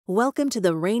Welcome to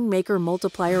the Rainmaker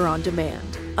Multiplier on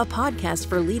Demand, a podcast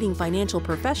for leading financial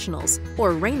professionals,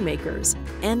 or rainmakers,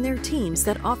 and their teams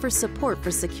that offer support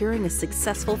for securing a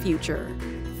successful future.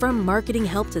 From marketing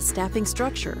help to staffing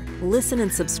structure, listen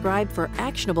and subscribe for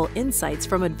actionable insights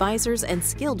from advisors and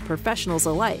skilled professionals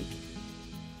alike.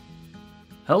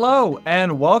 Hello,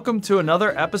 and welcome to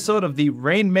another episode of the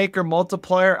Rainmaker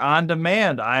Multiplier on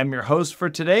Demand. I'm your host for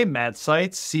today, Matt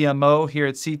Seitz, CMO here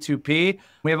at C2P.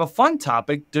 We have a fun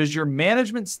topic. Does your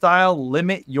management style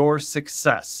limit your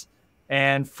success?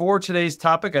 And for today's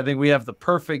topic, I think we have the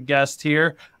perfect guest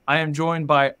here. I am joined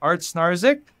by Art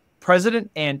Snarzyk,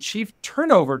 President and Chief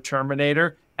Turnover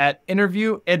Terminator at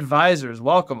Interview Advisors.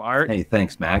 Welcome, Art. Hey,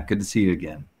 thanks, Matt. Good to see you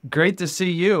again. Great to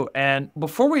see you. And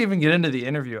before we even get into the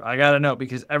interview, I got to know,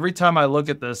 because every time I look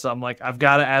at this, I'm like, I've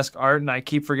got to ask Art, and I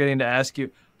keep forgetting to ask you,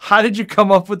 how did you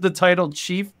come up with the title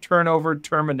Chief Turnover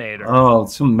Terminator? Oh,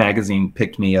 some magazine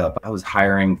picked me up. I was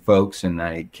hiring folks, and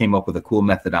I came up with a cool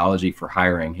methodology for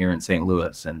hiring here in St.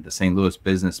 Louis. And the St. Louis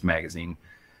Business Magazine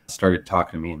started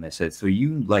talking to me, and they said, so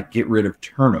you get rid of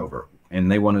turnover. And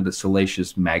they wanted a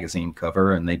salacious magazine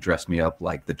cover, and they dressed me up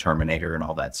like the Terminator and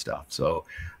all that stuff. So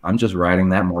I'm just riding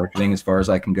that marketing as far as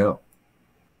I can go.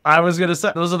 I was going to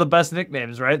say, those are the best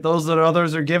nicknames, right? Those that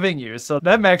others are giving you. So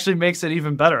that actually makes it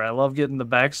even better. I love getting the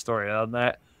backstory on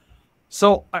that.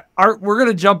 So Art, we're going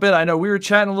to jump in. I know we were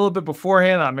chatting a little bit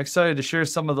beforehand. I'm excited to share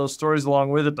some of those stories along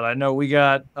with it, but I know we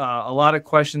got a lot of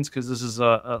questions because this is,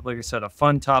 like I said, a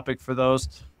fun topic for those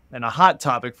and a hot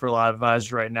topic for a lot of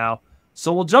advisors right now.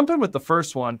 So we'll jump in with the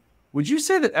first one. Would you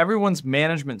say that everyone's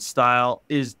management style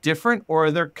is different, or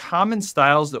are there common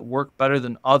styles that work better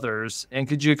than others? And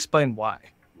could you explain why?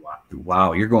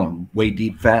 Wow, you're going way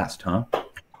deep fast, huh?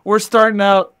 We're starting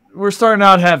out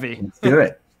heavy. Let's do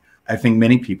it. I think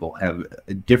many people have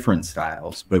different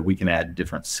styles, but we can add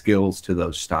different skills to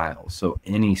those styles. So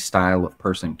any style of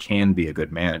person can be a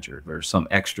good manager. There's some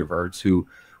extroverts who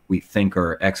we think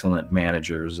are excellent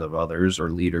managers of others, or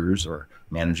leaders, or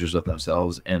managers of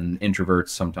themselves. And introverts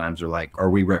sometimes are like, are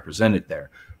we represented there?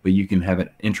 But you can have an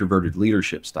introverted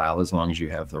leadership style as long as you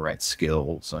have the right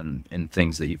skills and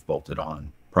things that you've bolted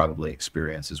on, probably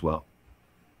experience as well.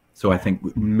 So I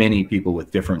think many people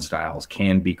with different styles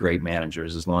can be great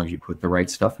managers as long as you put the right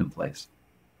stuff in place.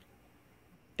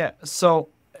 Yeah. So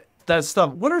that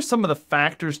stuff, what are some of the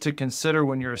factors to consider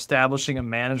when you're establishing a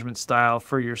management style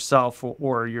for yourself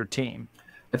or your team?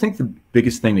 I think the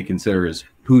biggest thing to consider is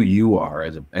who you are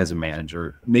as a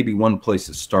manager. Maybe one place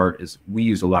to start is we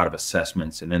use a lot of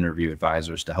assessments and interview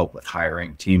advisors to help with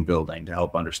hiring, team building, to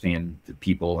help understand the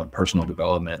people and personal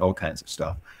development, all kinds of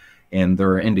stuff. And there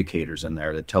are indicators in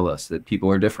there that tell us that people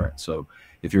are different. So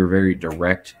if you're a very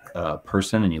direct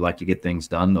person and you like to get things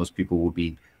done, those people will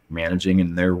be managing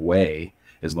in their way.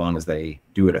 As long as they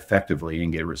do it effectively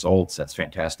and get results, that's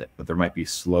fantastic. But there might be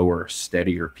slower,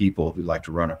 steadier people who like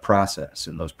to run a process,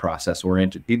 and those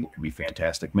process-oriented people can be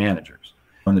fantastic managers.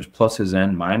 And there's pluses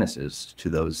and minuses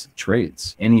to those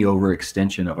traits. Any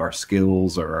overextension of our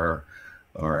skills or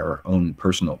our own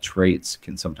personal traits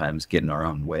can sometimes get in our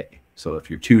own way. So if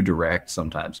you're too direct,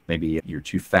 sometimes maybe you're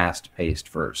too fast-paced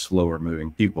for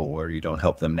slower-moving people, or you don't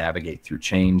help them navigate through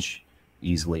change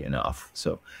easily enough.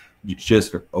 So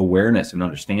just awareness and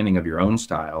understanding of your own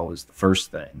style is the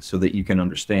first thing, so that you can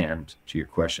understand, to your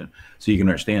question, so you can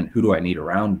understand, who do I need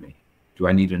around me? Do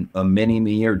I need a mini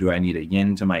me, or do I need a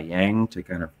yin to my yang to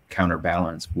kind of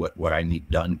counterbalance what I need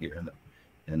done here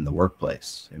in the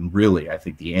workplace? And really, I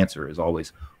think the answer is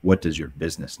always, what does your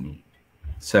business need?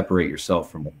 Separate yourself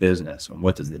from the business, and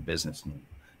what does the business need?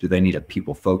 Do they need a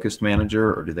people-focused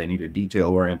manager, or do they need a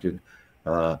detail-oriented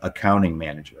accounting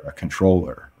manager, a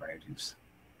controller, right? Who's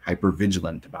hyper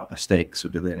vigilant about mistakes? So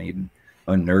do they need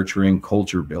a nurturing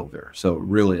culture builder? So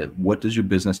really, what does your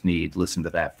business need? Listen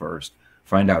to that first.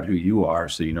 Find out who you are,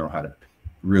 so you know how to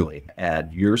really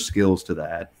add your skills to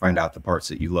that. Find out the parts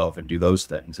that you love and do those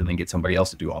things, and then get somebody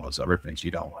else to do all those other things you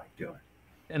don't like doing.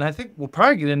 And I think we'll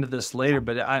probably get into this later,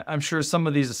 but I'm sure some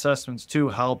of these assessments too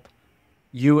help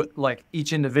you, like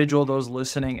each individual, those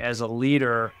listening as a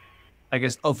leader, I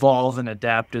guess, evolve and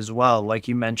adapt as well. Like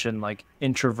you mentioned, like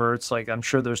introverts, like I'm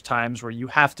sure there's times where you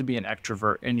have to be an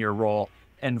extrovert in your role,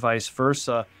 and vice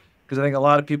versa. Because I think a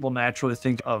lot of people naturally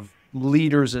think of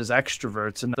leaders as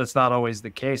extroverts, and that's not always the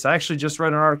case. I actually just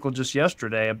read an article just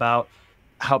yesterday about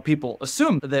how people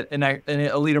assume that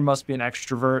a leader must be an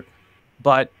extrovert,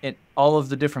 but all of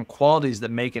the different qualities that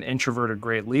make an introvert a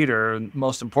great leader,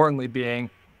 most importantly being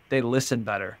they listen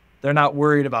better. They're not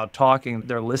worried about talking,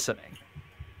 they're listening.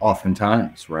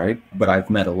 Oftentimes, right? But I've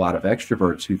met a lot of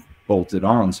extroverts who've bolted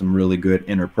on some really good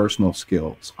interpersonal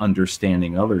skills,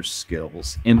 understanding others'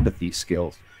 skills, empathy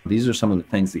skills, These are some of the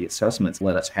things the assessments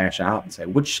let us hash out and say,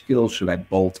 which skills should I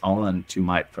bolt on to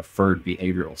my preferred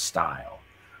behavioral style?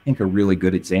 I think a really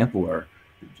good example are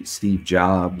Steve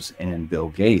Jobs and Bill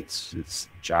Gates.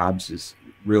 Jobs is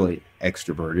really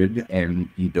extroverted, and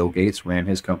Bill Gates ran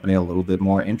his company a little bit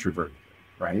more introverted,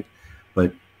 right?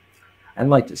 But I'd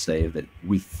like to say that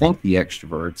we think the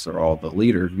extroverts are all the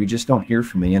leaders. We just don't hear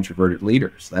from the introverted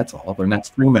leaders. That's all. They're not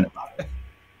screaming about it.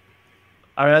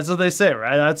 All right, that's what they say,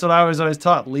 right? That's what I was always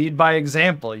taught. Lead by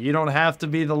example. You don't have to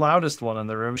be the loudest one in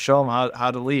the room. Show them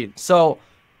how to lead. So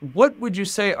what would you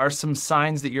say are some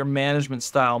signs that your management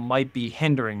style might be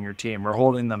hindering your team or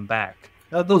holding them back?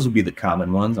 Those would be the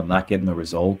common ones. I'm not getting the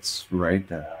results, right?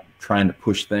 Trying to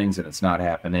push things and it's not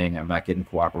happening. I'm not getting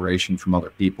cooperation from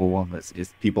other people.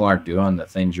 If people aren't doing the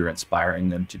things you're inspiring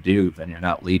them to do, then you're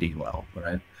not leading well,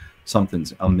 right?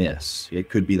 Something's amiss. It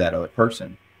could be that other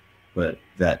person, but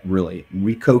that really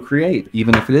we co-create,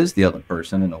 even if it is the other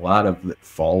person, and a lot of the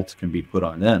fault can be put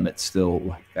on them.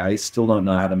 I still don't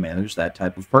know how to manage that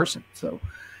type of person. So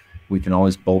we can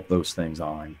always bolt those things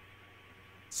on.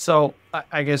 So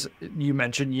I guess you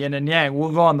mentioned yin and yang.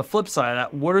 We'll go on the flip side of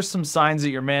that. What are some signs that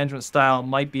your management style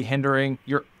might be hindering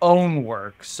your own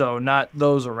work? So not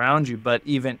those around you, but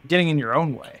even getting in your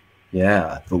own way.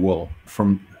 Yeah.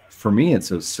 For me, it's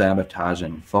those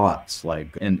sabotaging thoughts,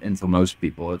 and for most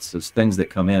people, it's those things that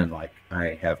come in, like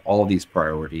I have all these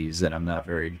priorities and I'm not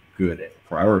very good at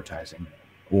prioritizing them,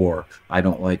 or I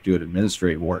don't like doing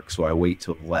administrative work, so I wait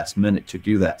till the last minute to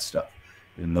do that stuff.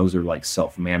 And those are like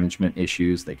self-management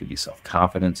issues. They could be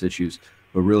self-confidence issues.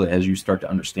 But really, as you start to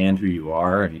understand who you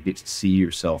are and you get to see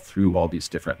yourself through all these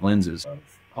different lenses of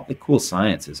all the cool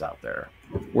science is out there.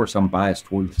 Of course, I'm biased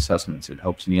towards assessments. It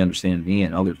helps me understand me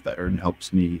and others better, and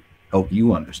helps me help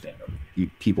you understand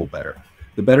people better.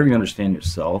 The better you understand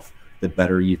yourself, the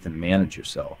better you can manage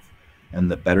yourself.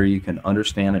 And the better you can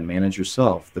understand and manage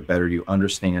yourself, the better you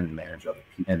understand and manage other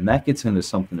people. And that gets into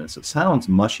something that sounds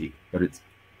mushy, but it's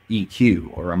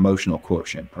EQ, or emotional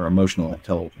quotient, or emotional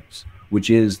intelligence, which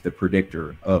is the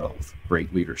predictor of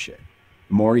great leadership.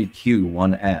 The more EQ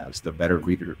one has, the better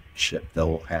leadership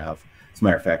they'll have. As a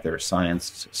matter of fact, there are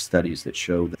science studies that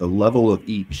show that the level of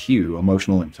EQ,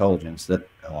 emotional intelligence, that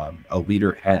a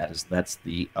leader has, that's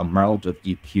the amount of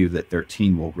EQ that their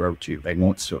team will grow to. They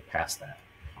won't surpass that.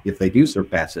 If they do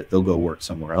surpass it, they'll go work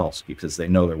somewhere else because they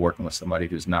know they're working with somebody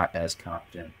who's not as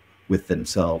competent with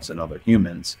themselves and other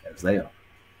humans as they are.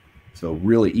 So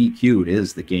really, EQ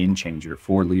is the game changer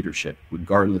for leadership,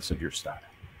 regardless of your style.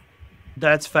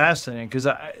 That's fascinating, because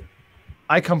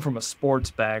I come from a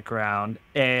sports background,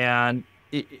 and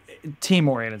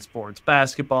team-oriented sports,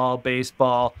 basketball,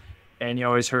 baseball, and you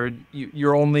always heard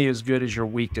you're only as good as your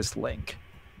weakest link.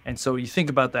 And so you think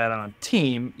about that on a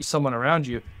team, someone around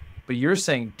you, but you're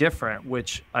saying different,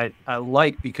 which I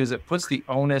like, because it puts the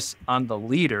onus on the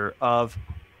leader of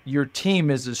your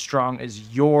team is as strong as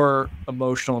your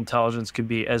emotional intelligence can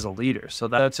be as a leader. So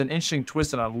that's an interesting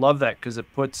twist, and I love that, because it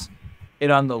puts it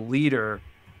on the leader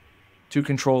to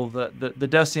control the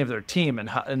destiny of their team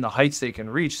and the heights they can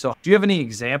reach. So do you have any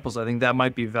examples? I think that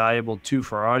might be valuable too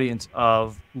for our audience,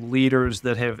 of leaders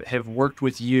that have worked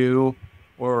with you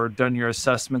or done your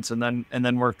assessments and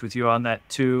then worked with you on that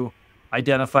to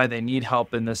identify they need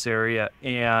help in this area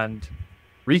and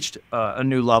reached a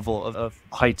new level of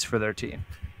heights for their team.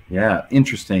 Yeah,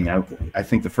 interesting. I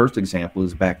think the first example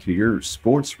is back to your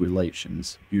sports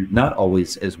relations. You're not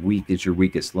always as weak as your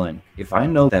weakest link. If I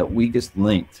know that weakest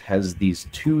link has these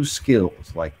two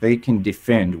skills, like they can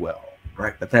defend well,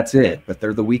 right? But that's it. But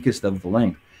they're the weakest of the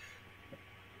link,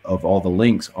 of all the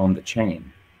links on the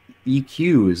chain.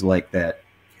 EQ is like that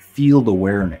field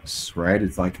awareness, right?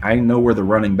 It's like, I know where the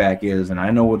running back is and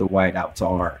I know where the wideouts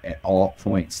are at all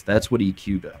points. That's what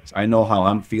EQ does. I know how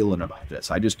I'm feeling about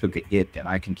this. I just took a hit and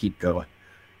I can keep going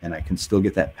and I can still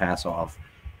get that pass off.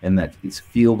 And that it's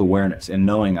field awareness and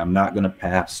knowing I'm not going to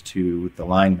pass to the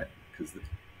lineman because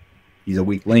he's a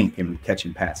weak link in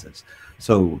catching passes.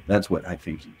 So that's what I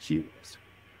think EQ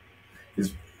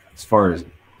is. As far as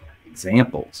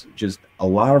examples, just a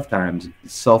lot of times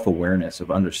self-awareness of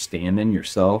understanding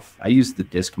yourself. I use the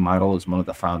DISC model as one of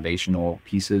the foundational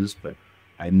pieces, but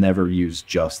I never use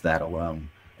just that alone.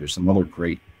 There's some other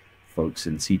great folks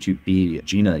in C2P.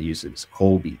 Gina uses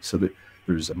Colby. So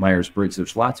there's Myers-Briggs.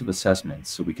 There's lots of assessments.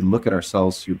 So we can look at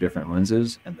ourselves through different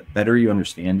lenses. And the better you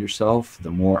understand yourself,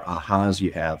 the more ahas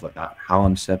you have about how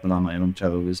I'm stepping on my own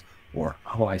toes, or,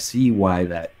 oh, I see why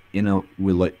that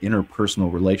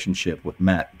interpersonal relationship with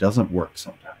Matt doesn't work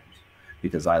sometimes,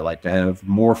 because I like to have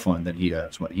more fun than he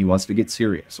does when he wants to get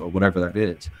serious or whatever that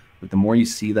is. But the more you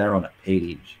see that on a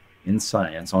page in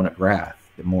science, on a graph,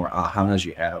 the more ahas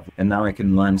you have. And now I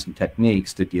can learn some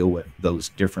techniques to deal with those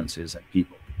differences in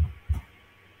people.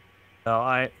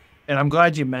 And I'm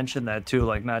glad you mentioned that too,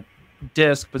 like not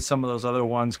disc, but some of those other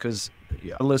ones, because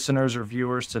listeners or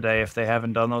viewers today, if they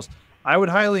haven't done those, I would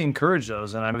highly encourage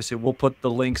those. And obviously we'll put the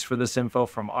links for this info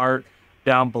from Art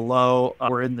down below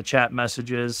or in the chat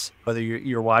messages, whether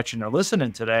you're watching or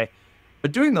listening today.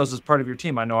 But doing those as part of your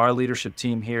team, I know our leadership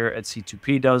team here at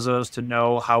C2P does those to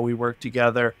know how we work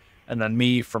together. And then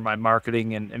me for my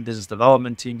marketing and business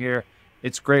development team here.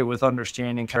 It's great with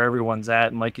understanding where everyone's at.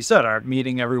 And like you said, Art,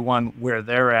 meeting everyone where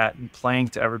they're at and playing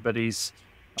to everybody's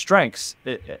strengths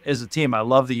as a team. I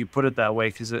love that you put it that way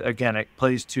because, again, it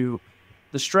plays to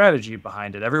the strategy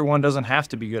behind it. Everyone doesn't have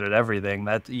to be good at everything.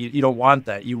 That you don't want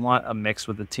that. You want a mix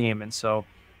with the team. And so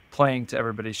playing to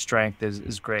everybody's strength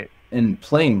is great. And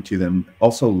playing to them,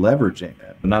 also leveraging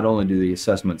that. But not only do the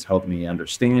assessments help me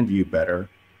understand you better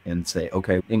and say,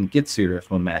 okay, and get serious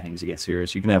when Matt needs to get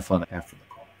serious. You can have fun after the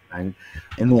call. Right?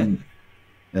 And then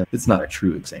it's not a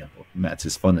true example. Matt's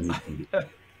as fun as he can be.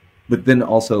 But then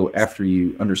also after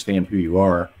you understand who you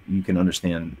are, you can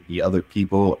understand the other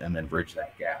people and then bridge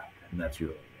that gap. And that's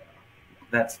really,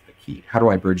 that's the key. How do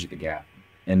I bridge the gap?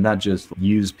 And not just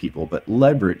use people, but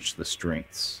leverage the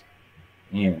strengths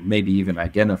and maybe even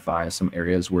identify some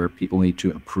areas where people need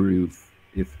to improve.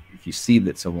 If you see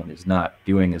that someone is not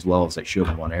doing as well as they should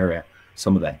in one area,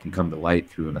 some of that can come to light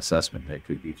through an assessment. It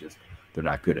could be just they're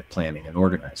not good at planning and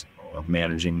organizing or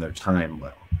managing their time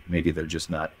well. Maybe they're just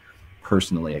not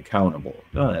personally accountable.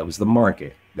 Oh, that was the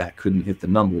market. That couldn't hit the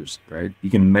numbers, right? You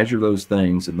can measure those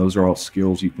things, and those are all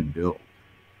skills you can build.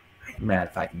 Matt,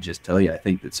 if I can just tell you, I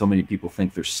think that so many people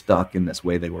think they're stuck in this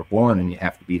way they were born and you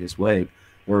have to be this way.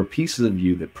 There are pieces of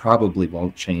you that probably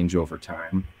won't change over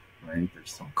time, right?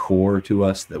 There's some core to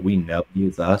us that we know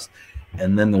is us.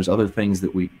 And then there's other things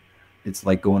that it's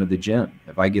like going to the gym.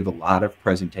 If I give a lot of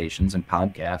presentations and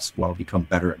podcasts, well, I'll become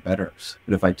better and better.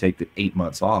 But if I take the 8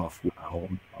 months off, I'll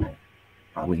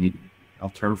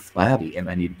turn flabby and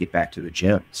I need to get back to the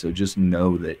gym. So just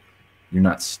know that you're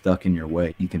not stuck in your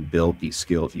way. You can build these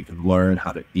skills. You can learn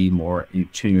how to be more in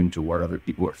tune to what other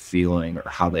people are feeling or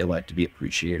how they like to be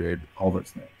appreciated, all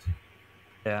those things.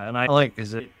 Yeah, and I like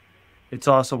it's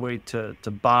also a way to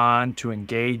bond, to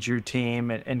engage your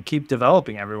team and keep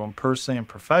developing everyone personally and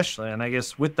professionally. And I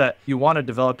guess with that, you want to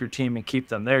develop your team and keep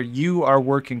them there. You are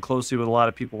working closely with a lot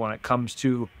of people when it comes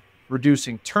to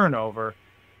reducing turnover.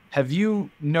 Have you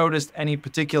noticed any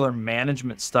particular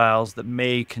management styles that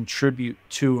may contribute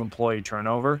to employee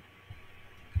turnover?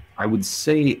 I would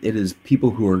say it is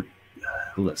people who are,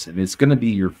 listen, it's going to be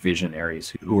your visionaries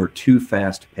who are too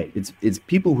fast paced. It's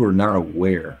people who are not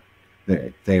aware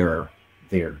that they are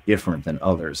different than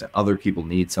others and other people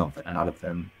need something out of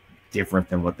them different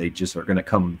than what they just are going to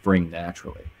come and bring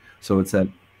naturally. So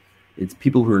it's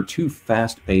people who are too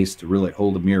fast-paced to really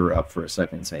hold a mirror up for a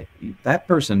second and say, that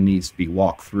person needs to be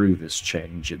walked through this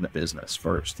change in the business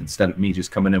first, instead of me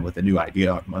just coming in with a new idea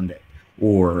on Monday.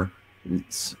 Or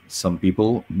some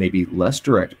people, maybe less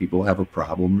direct people, have a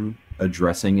problem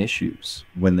addressing issues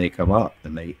when they come up,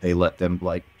 and they let them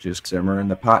like just simmer and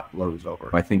the pot blows over.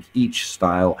 I think each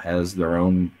style has their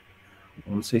own, I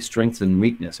wouldn't say strengths and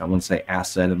weakness, I wouldn't say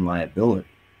asset and liability,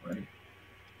 right?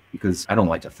 Because I don't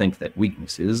like to think that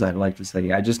weaknesses. I'd like to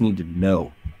say I just need to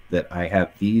know that I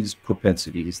have these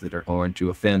propensities that are going to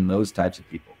offend those types of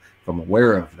people. If I'm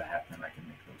aware of that, then I can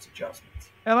make those adjustments.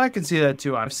 And I can see that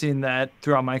too. I've seen that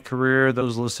throughout my career.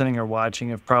 Those listening or watching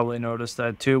have probably noticed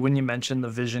that too when you mentioned the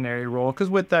visionary role, because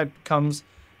with that comes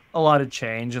a lot of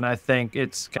change. And I think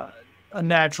it's a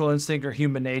natural instinct or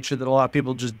human nature that a lot of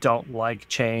people just don't like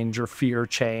change or fear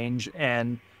change.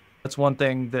 And that's one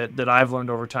thing that I've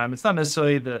learned over time. It's not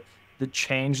necessarily the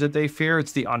change that they fear,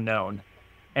 it's the unknown.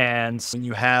 And when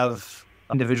you have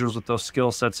individuals with those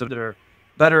skill sets that are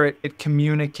better at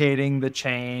communicating the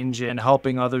change and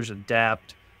helping others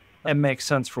adapt, it makes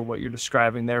sense for what you're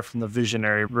describing there from the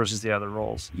visionary versus the other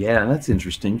roles. Yeah, that's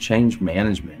interesting. Change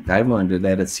management. I learned that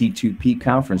at a C2P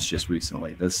conference just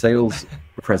recently. The sales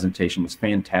presentation was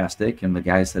fantastic, and the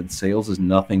guy said sales is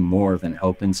nothing more than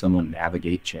helping someone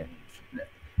navigate change.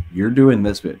 You're doing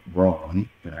this bit wrong,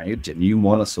 right? And you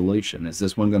want a solution. Is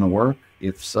this one going to work?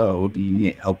 If so, do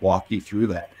you help walk you through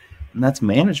that? And that's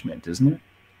management, isn't it?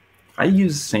 I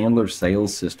use Sandler's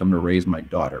sales system to raise my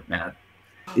daughter, Matt.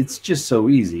 It's just so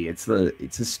easy. It's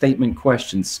a statement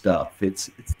question stuff. It's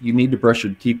you need to brush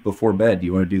your teeth before bed. Do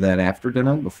you want to do that after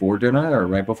dinner, before dinner, or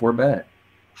right before bed?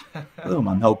 Boom,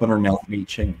 I'm helping her now meet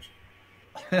change.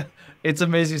 It's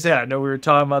amazing to say. I know we were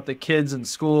talking about the kids in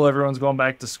school. Everyone's going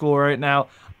back to school right now.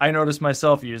 I noticed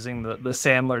myself using the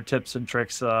Sandler tips and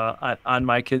tricks on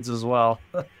my kids as well.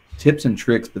 Tips and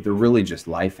tricks, but they're really just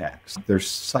life hacks. They're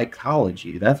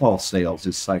psychology. That's all sales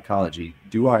is psychology.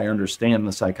 Do I understand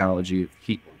the psychology of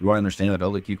people? Do I understand that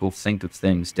other people think of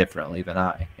things differently than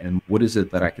I? And what is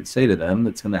it that I can say to them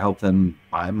that's going to help them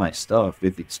buy my stuff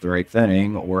if it's the right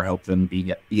thing, or help them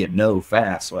be a no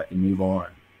fast so I can move on?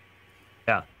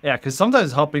 Yeah. Yeah. Because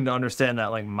sometimes helping to understand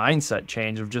that like mindset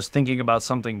change of just thinking about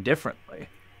something differently.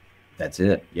 That's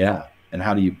it. Yeah. And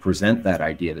how do you present that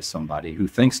idea to somebody who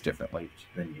thinks differently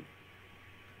than you?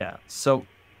 Yeah. So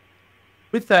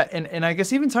with that, and I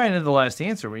guess even tying into the last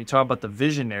answer, when you talk about the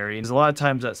visionaries, a lot of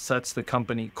times that sets the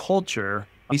company culture.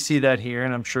 We see that here,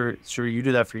 and I'm sure you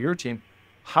do that for your team.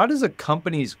 How does a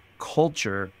company's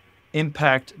culture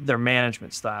impact their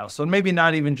management style? So maybe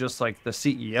not even just like the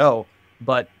CEO,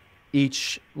 but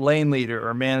each lane leader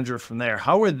or manager from there.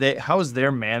 How is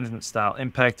their management style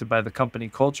impacted by the company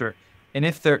culture? And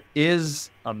if there is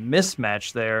a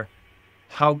mismatch there,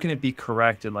 how can it be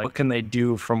corrected? Like, what can they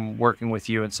do from working with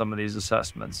you in some of these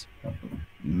assessments?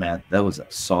 Matt, that was a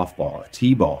softball, a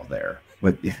T-ball there.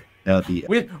 But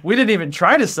we didn't even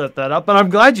try to set that up, but I'm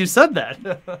glad you said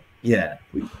that. Yeah,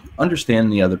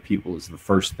 understanding the other people is the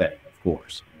first thing, of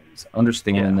course. It's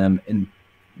understanding them. And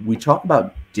we talk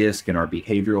about DISC and our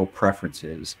behavioral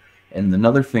preferences. And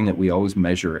another thing that we always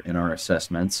measure in our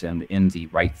assessments and in the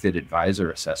right fit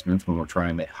advisor assessments when we're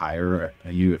trying to hire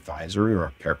a new advisor or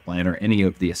a care plan or any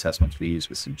of the assessments we use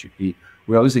with CGP,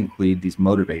 we always include these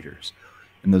motivators.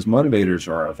 And those motivators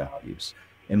are our values.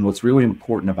 And what's really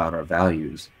important about our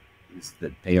values is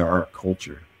that they are our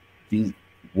culture.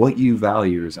 What you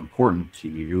value is important to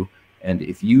you. And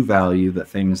if you value the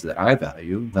things that I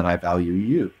value, then I value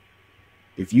you.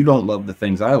 If you don't love the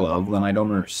things I love, then I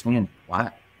don't understand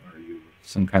why.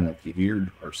 Some kind of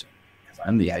weird person, because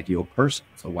I'm the ideal person.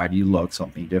 So why do you love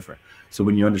something different? So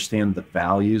when you understand the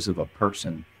values of a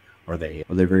person, are they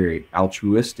very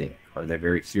altruistic? Are they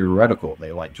very theoretical?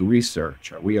 They like to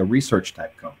research. Are we a research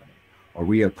type company? Are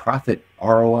we a profit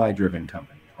ROI driven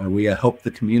company? Are we a help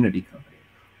the community company?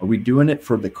 Are we doing it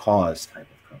for the cause type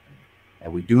of company?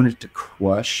 Are we doing it to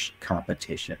crush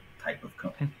competition type of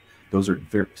company? Those are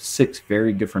six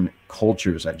very different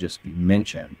cultures I just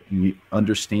mentioned.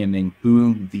 Understanding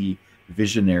who the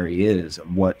visionary is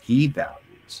and what he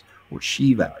values or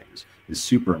she values is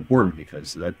super important,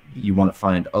 because that you want to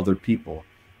find other people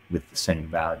with the same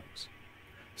values.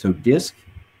 So DISC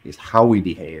is how we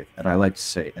behave, and I like to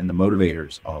say, and the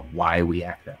motivators are why we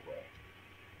act that way.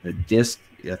 The DISC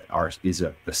is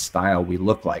the style we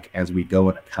look like as we go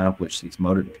and accomplish these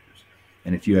motivators.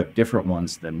 And if you have different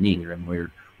ones than me, and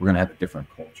we're going to have a different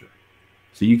culture.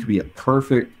 So you could be a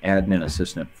perfect admin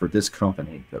assistant for this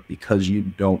company, but because you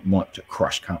don't want to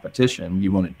crush competition,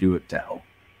 you want to do it to help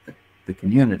the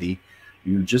community,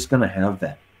 you're just going to have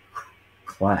that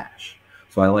clash.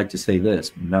 So I like to say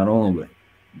this, not only with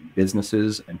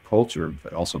businesses and culture,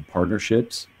 but also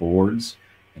partnerships, boards,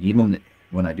 and even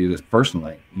when I do this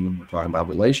personally, even we're talking about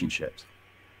relationships,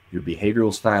 your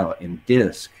behavioral style in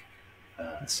DISC,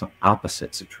 some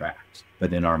opposites attract,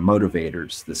 but in our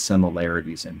motivators, the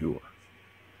similarities endure.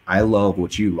 I love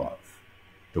what you love.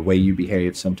 The way you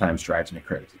behave sometimes drives me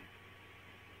crazy.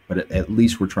 But at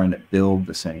least we're trying to build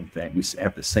the same thing. We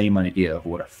have the same idea of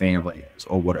what a family is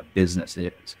or what a business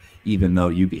is, even though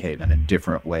you behave in a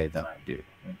different way than I do.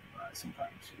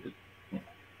 Sometimes it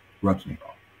rubs me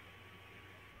wrong.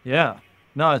 Yeah.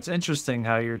 No, it's interesting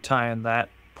how you're tying that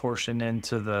portion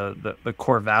into the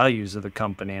core values of the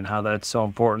company and how that's so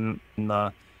important in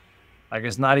the, I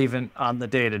guess, not even on the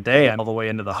day-to-day, all the way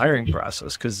into the hiring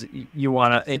process, because you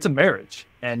want to, it's a marriage,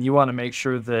 and you want to make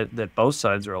sure that both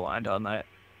sides are aligned on that.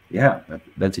 Yeah,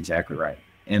 that's exactly right.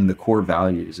 And the core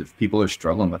values, if people are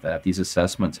struggling with that, these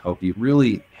assessments help you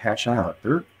really hash out.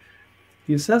 The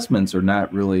assessments are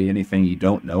not really anything you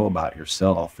don't know about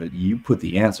yourself. You put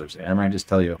the answers in. I just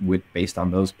tell you, based on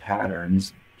those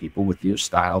patterns, people with your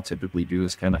style typically do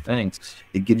this kind of things.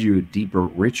 It gives you a deeper,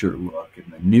 richer look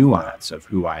in the nuance of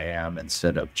who I am,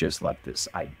 instead of just like this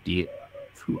idea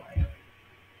of who I am.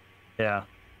 Yeah.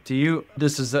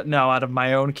 This is now out of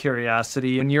my own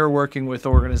curiosity, when you're working with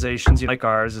organizations like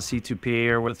ours, a C2P,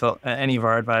 or with any of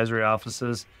our advisory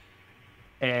offices,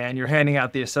 and you're handing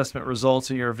out the assessment results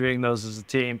and you're reviewing those as a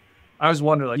team, I was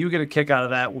wondering, like, you get a kick out of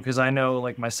that, because I know,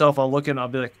 like myself, I'll look and I'll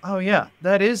be like, oh yeah,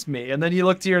 that is me. And then you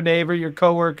look to your neighbor, your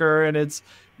coworker, and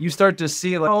you start to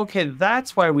see like, oh, okay,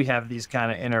 that's why we have these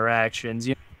kind of interactions.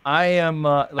 I'm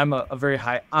a very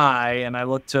high I, and I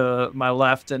look to my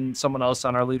left and someone else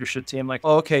on our leadership team like,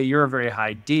 oh, okay, you're a very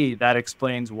high D. That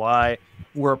explains why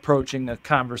we're approaching a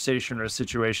conversation or a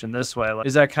situation this way. Like,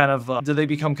 is that kind of, do they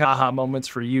become aha moments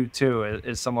for you too,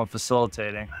 as someone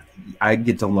facilitating? I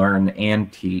get to learn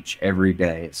and teach every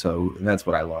day. So that's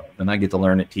what I love. And I get to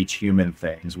learn and teach human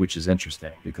things, which is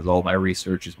interesting because all my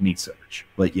research is me search.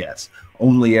 But yes,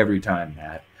 only every time,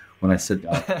 Matt, when I sit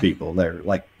down with people, they're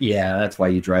like, yeah, that's why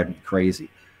you drive me crazy.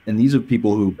 And these are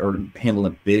people who are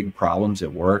handling big problems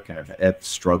at work and have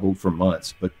struggled for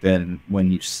months. But then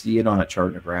when you see it on a chart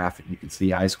and a graph and you can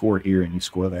see I score here and you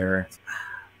score there,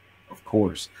 of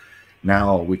course,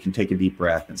 now we can take a deep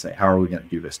breath and say, how are we going to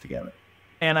do this together?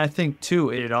 And I think too,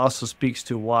 it also speaks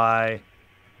to why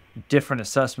different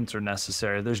assessments are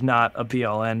necessary. There's not a be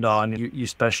all end all, and you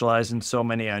specialize in so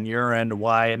many on your end,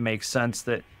 why it makes sense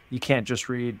that you can't just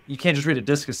read a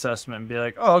disc assessment and be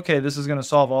like, oh, okay, this is going to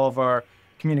solve all of our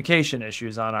communication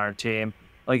issues on our team.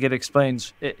 Like, it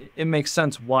explains, it makes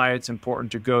sense why it's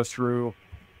important to go through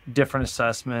different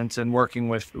assessments and working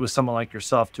with someone like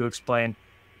yourself to explain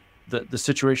the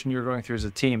situation you're going through as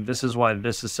a team. This is why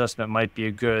this assessment might be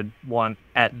a good one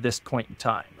at this point in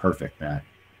time. Perfect, Matt.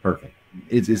 Perfect.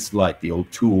 It's like the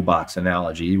old toolbox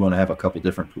analogy. You want to have a couple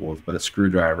different tools, but a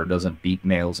screwdriver doesn't beat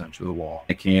nails into the wall.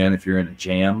 It can if you're in a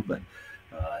jam, but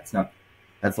it's not.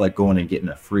 That's like going and getting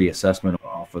a free assessment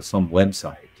off of some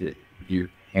website. You're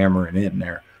hammering in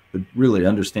there, but really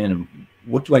understanding,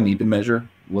 what do I need to measure?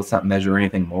 Let's not measure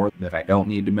anything more that I don't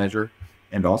need to measure.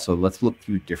 And also, let's look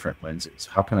through different lenses.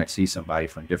 How can I see somebody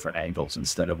from different angles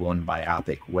instead of one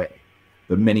myopic way?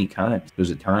 But many times,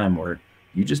 there's a time where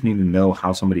you just need to know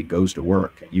how somebody goes to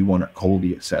work, and you want a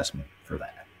Colby assessment for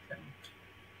that. And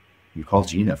you call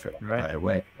Gina for that right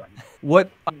away.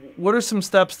 What are some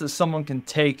steps that someone can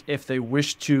take if they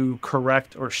wish to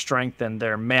correct or strengthen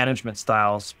their management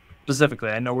styles specifically?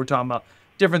 I know we're talking about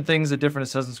different things that different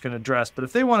assessments can address, but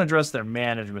if they want to address their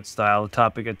management style, the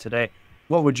topic of today,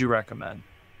 what would you recommend?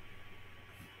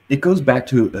 It goes back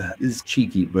to, it's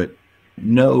cheeky, but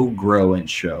know, grow, and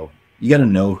show. You got to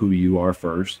know who you are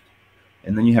first,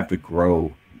 and then you have to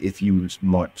grow if you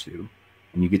want to.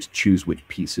 And you get to choose which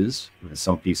pieces.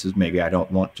 Some pieces, maybe I don't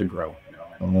want to grow.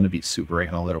 I don't want to be super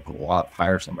analytical. I'll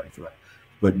hire somebody for that.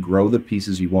 But grow the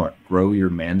pieces you want. Grow your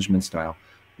management style.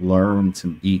 Learn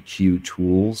some EQ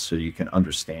tools so you can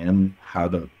understand how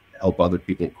to help other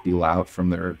people peel out from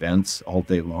their events all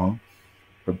day long.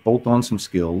 But bolt on some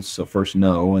skills. So first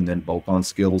know, and then bolt on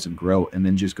skills and grow, and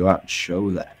then just go out and show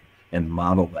that and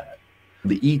model that.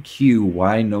 The EQ,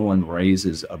 why no one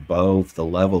raises above the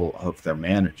level of their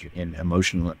manager in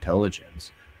emotional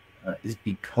intelligence, is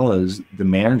because the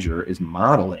manager is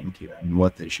modeling to them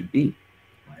what they should be.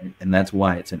 Right? And that's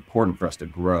why it's important for us to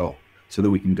grow so that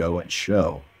we can go and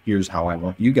show, here's how I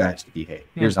want you guys to behave.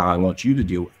 Here's how I want you to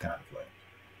deal with conflict.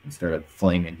 Instead of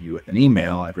flaming you with an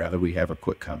email, I'd rather we have a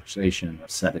quick conversation,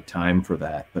 set a time for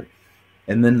that.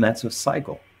 And then that's a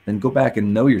cycle. Then go back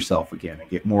and know yourself again and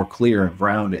get more clear and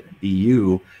grounded and be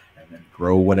you, and then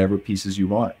grow whatever pieces you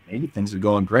want. Maybe things are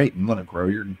going great and you want to grow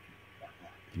your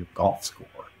golf score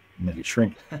and make it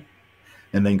shrink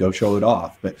and then go show it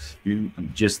off. But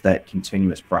just that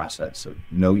continuous process. So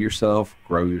know yourself,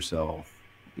 grow yourself.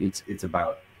 It's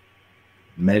about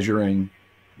measuring,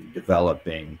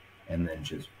 developing, and then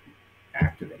just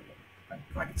activating.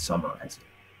 If I can summarize it.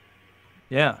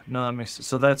 Yeah, no, that makes sense.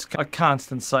 So that's a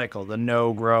constant cycle, the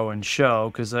know, grow, and show,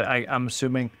 because I'm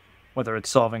assuming whether it's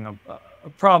solving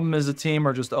a problem as a team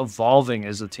or just evolving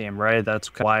as a team, right?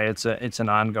 That's why it's an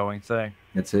ongoing thing.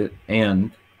 That's it.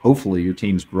 And hopefully your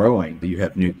team's growing. You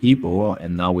have new people,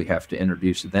 and now we have to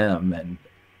introduce them, and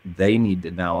they need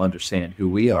to now understand who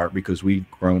we are because we've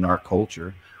grown our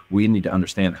culture. We need to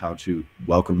understand how to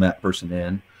welcome that person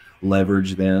in,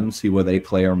 leverage them, see where they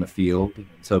play on the field.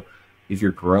 So if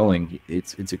you're growing,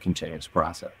 it's a continuous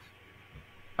process.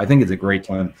 I think it's a great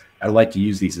time. I like to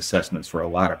use these assessments for a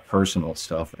lot of personal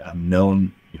stuff. I'm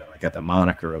known, I got the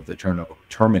moniker of the Turnover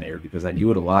Terminator because I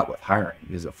do it a lot with hiring.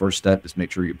 Because the first step is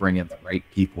make sure you bring in the right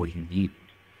people you need.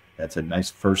 That's a nice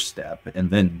first step, and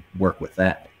then work with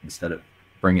that instead of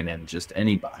bringing in just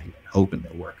anybody and hoping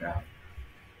they'll work out.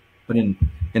 But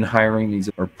in hiring, these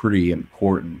are pretty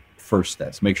important first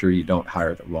steps. Make sure you don't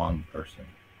hire the wrong person.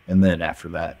 And then after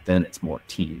that, then it's more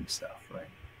team stuff, right?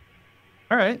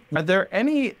 All right. Are there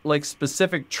any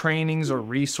specific trainings or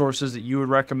resources that you would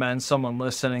recommend someone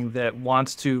listening that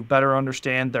wants to better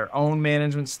understand their own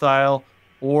management style?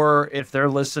 Or if they're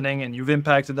listening and you've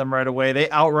impacted them right away, they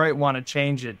outright want to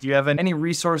change it. Do you have any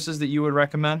resources that you would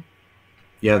recommend?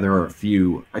 Yeah, there are a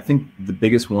few. I think the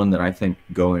biggest one that I think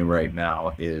going right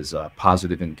now is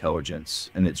positive intelligence.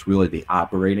 And it's really the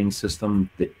operating system,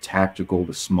 the tactical,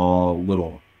 the small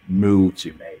little moves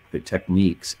you make, the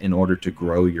techniques in order to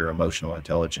grow your emotional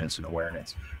intelligence and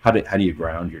awareness. How do you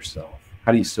ground yourself?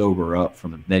 How do you sober up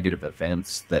from the negative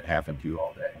events that happen to you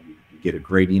all day? You get a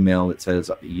great email that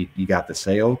says you got the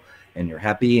sale and you're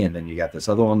happy, and then you got this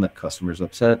other one that customer's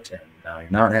upset and now you're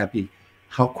not happy.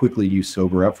 How quickly you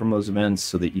sober up from those events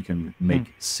so that you can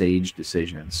make sage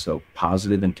decisions. So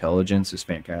positive intelligence is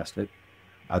fantastic.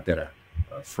 I've got a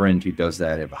friend who does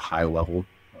that at a high level.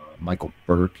 Michael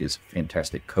Burke is a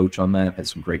fantastic coach on that, has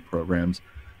some great programs.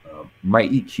 My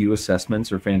EQ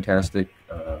assessments are fantastic.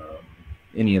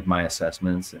 Any of my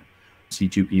assessments, and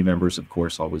C2P members, of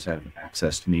course, always have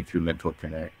access to me through Mentor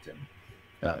Connect.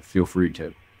 And feel free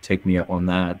to take me up on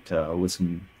that.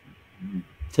 Listen,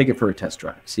 take it for a test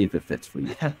drive, see if it fits for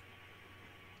you.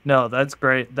 No, that's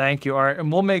great. Thank you, Art.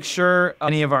 And we'll make sure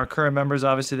any of our current members,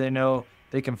 obviously, they know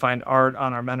they can find Art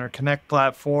on our Mentor Connect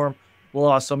platform. We'll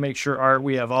also make sure, Art,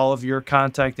 we have all of your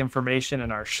contact information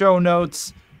in our show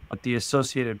notes with the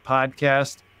associated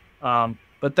podcast.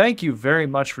 But thank you very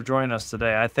much for joining us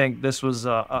today. I think this was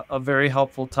a very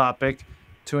helpful topic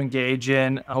to engage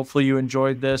in. Hopefully you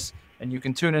enjoyed this, and you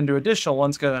can tune into additional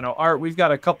ones, because I know, Art, we've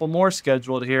got a couple more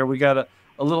scheduled here. We got a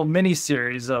little mini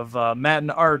series of Matt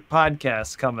and Art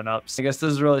podcasts coming up. So I guess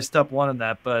this is really step one in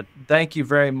that, but thank you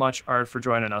very much, Art, for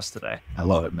joining us today. I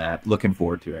love it, Matt. Looking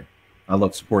forward to it. I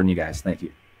love supporting you guys. Thank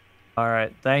you. All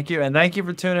right. Thank you. And thank you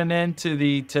for tuning in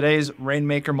to today's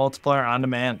Rainmaker Multiplier On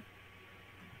Demand.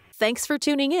 Thanks for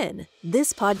tuning in.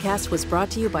 This podcast was brought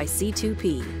to you by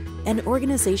C2P, an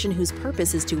organization whose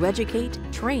purpose is to educate,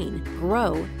 train,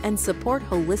 grow, and support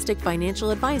holistic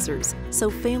financial advisors so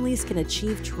families can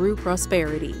achieve true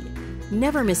prosperity.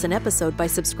 Never miss an episode by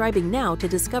subscribing now to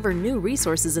discover new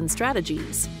resources and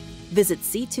strategies. Visit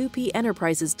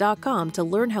c2penterprises.com to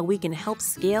learn how we can help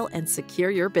scale and secure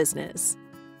your business.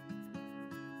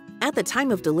 At the time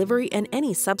of delivery and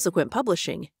any subsequent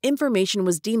publishing, information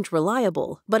was deemed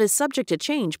reliable, but is subject to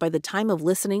change by the time of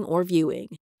listening or viewing.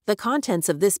 The contents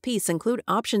of this piece include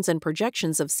options and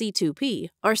projections of C2P,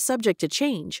 are subject to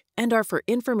change, and are for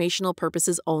informational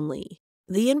purposes only.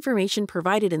 The information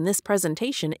provided in this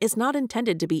presentation is not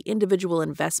intended to be individual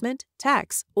investment,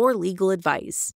 tax, or legal advice.